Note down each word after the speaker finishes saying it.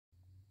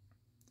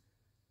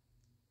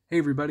Hey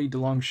everybody,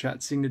 DeLong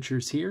Shot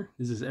Signatures here.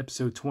 This is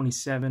episode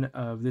 27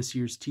 of this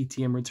year's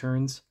TTM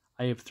returns.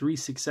 I have 3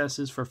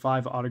 successes for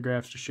 5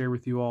 autographs to share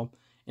with you all,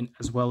 and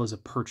as well as a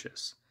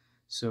purchase.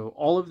 So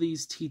all of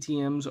these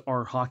TTMs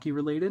are hockey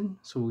related,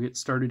 so we'll get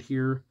started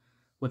here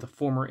with a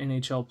former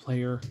NHL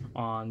player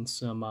on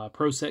some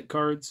Pro Set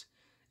cards.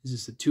 This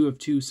is a 2 of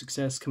 2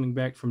 success coming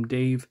back from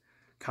Dave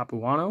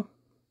Capuano,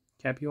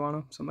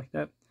 something like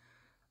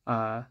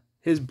that.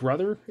 His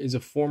brother is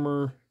a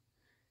former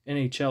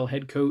NHL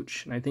head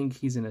coach, and I think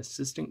he's an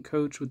assistant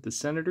coach with the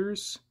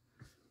Senators.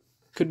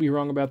 Could be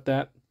wrong about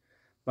that.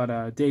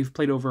 But Dave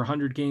played over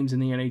 100 games in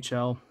the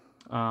NHL,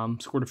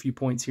 scored a few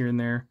points here and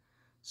there,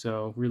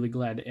 so really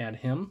glad to add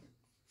him.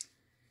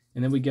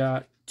 And then we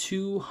got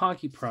 2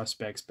 hockey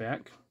prospects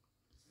back.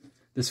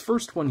 This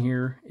first one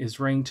here is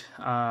ranked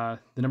the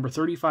number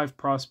 35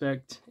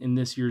 prospect in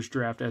this year's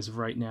draft as of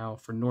right now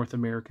for North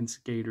American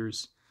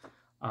skaters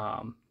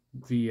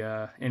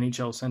via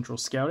NHL Central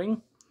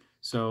Scouting.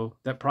 So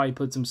that probably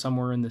puts him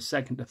somewhere in the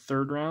 2nd to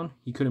 3rd round.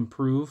 He could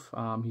improve.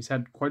 He's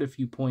had quite a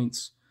few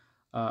points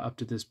up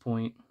to this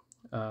point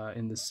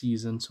in the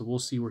season, so we'll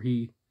see where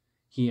he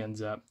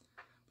ends up.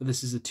 But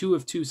this is a 2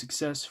 of 2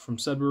 success from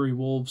Sudbury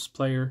Wolves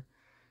player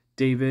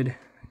David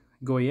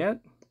Goyette.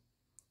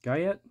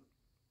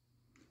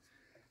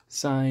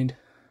 Signed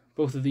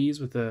both of these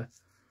with a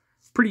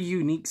pretty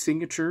unique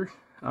signature.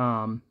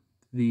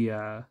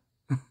 The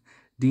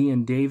D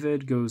in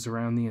David goes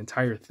around the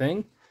entire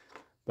thing.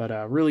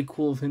 But really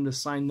cool of him to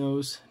sign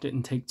those.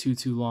 Didn't take too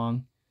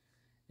long.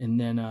 And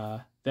then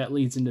that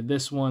leads into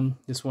this one.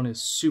 This one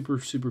is super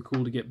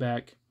cool to get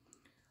back.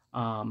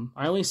 I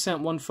only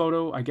sent one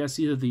photo. I guess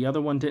either the other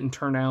one didn't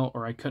turn out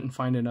or I couldn't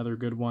find another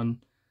good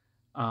one.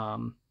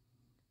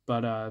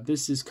 But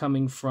this is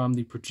coming from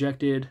the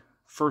projected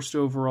first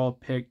overall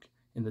pick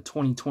in the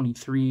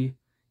 2023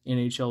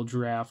 NHL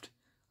draft.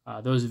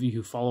 Those of you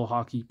who follow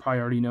hockey probably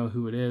already know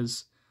who it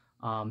is.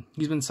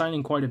 He's been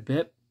signing quite a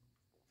bit.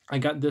 I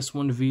got this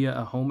one via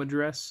a home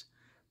address,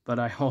 but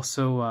I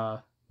also,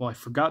 I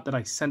forgot that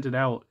I sent it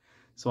out,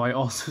 so I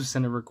also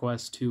sent a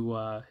request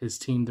to his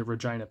team, the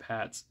Regina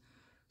Pats.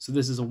 So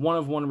this is a 1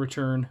 of 1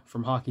 return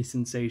from hockey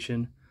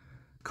sensation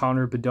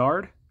Connor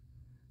Bedard,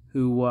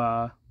 who,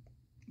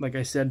 like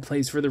I said,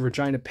 plays for the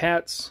Regina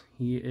Pats.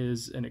 He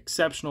is an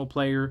exceptional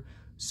player,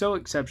 so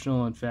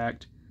exceptional, in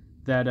fact,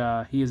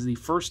 that he is the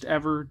first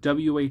ever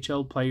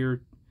WHL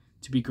player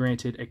to be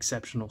granted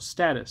exceptional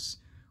status,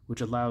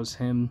 which allows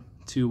him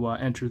to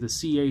enter the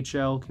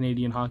CHL,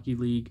 Canadian Hockey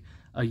League,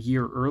 a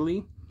year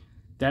early.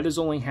 That has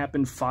only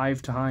happened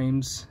 5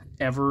 times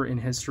ever in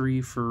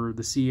history for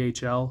the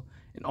CHL,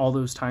 and all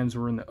those times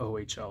were in the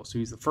OHL. So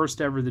he's the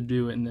first ever to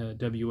do it in the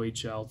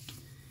WHL.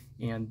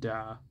 And,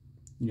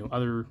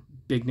 other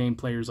big-name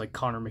players like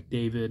Connor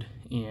McDavid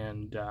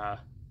and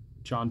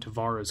John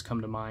Tavares come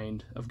to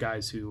mind of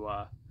guys who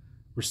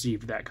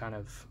received that kind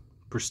of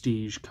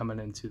prestige coming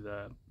into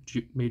the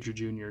major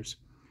juniors.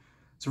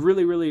 So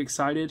really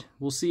excited.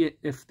 We'll see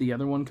if the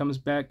other one comes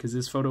back, because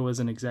this photo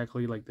isn't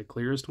exactly like the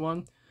clearest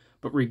one.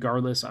 But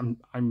regardless,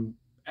 I'm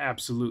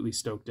absolutely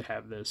stoked to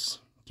have this.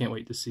 Can't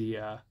wait to see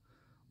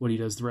what he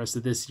does the rest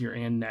of this year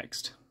and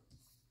next.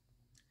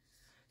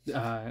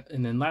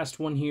 And then last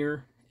one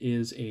here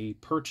is a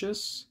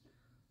purchase.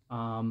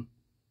 Been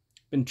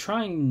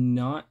trying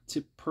not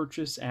to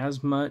purchase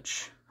as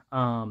much,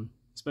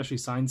 especially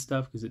signed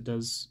stuff, because it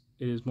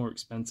is more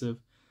expensive.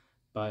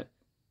 But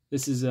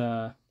this is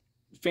a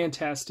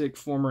fantastic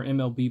former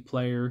MLB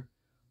player,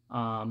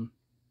 and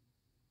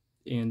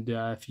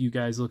if you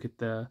guys look at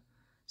the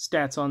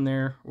stats on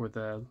there, or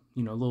the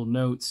little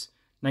notes,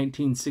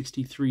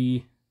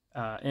 1963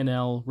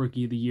 NL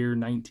Rookie of the Year,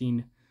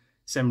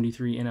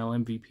 1973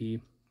 NL MVP.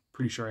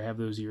 Pretty sure I have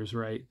those years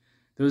right.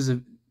 Those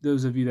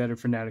of you that are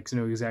fanatics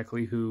know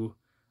exactly who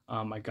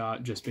I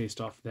got just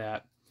based off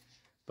that.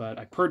 But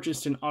I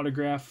purchased an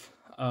autograph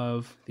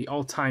of the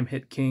all-time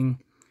hit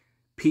king,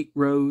 Pete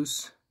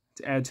Rose,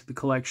 to add to the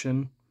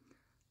collection.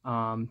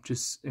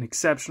 Just an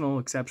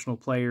exceptional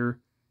player,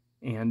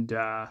 and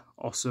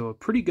also a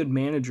pretty good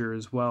manager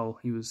as well.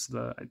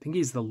 I think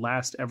he's the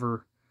last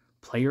ever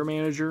player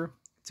manager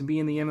to be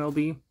in the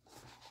MLB.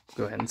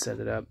 Go ahead and set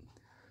it up.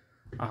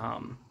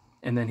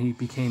 And then he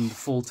became the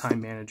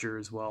full-time manager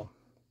as well.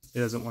 He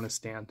doesn't want to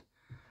stand.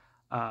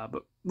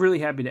 But really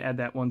happy to add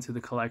that one to the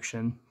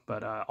collection,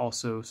 but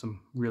also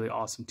some really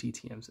awesome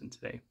TTMs in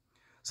today.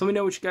 So let me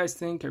know what you guys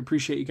think. I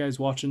appreciate you guys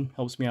watching.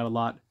 Helps me out a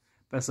lot.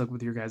 Best luck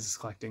with your guys'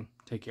 collecting.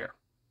 Take care.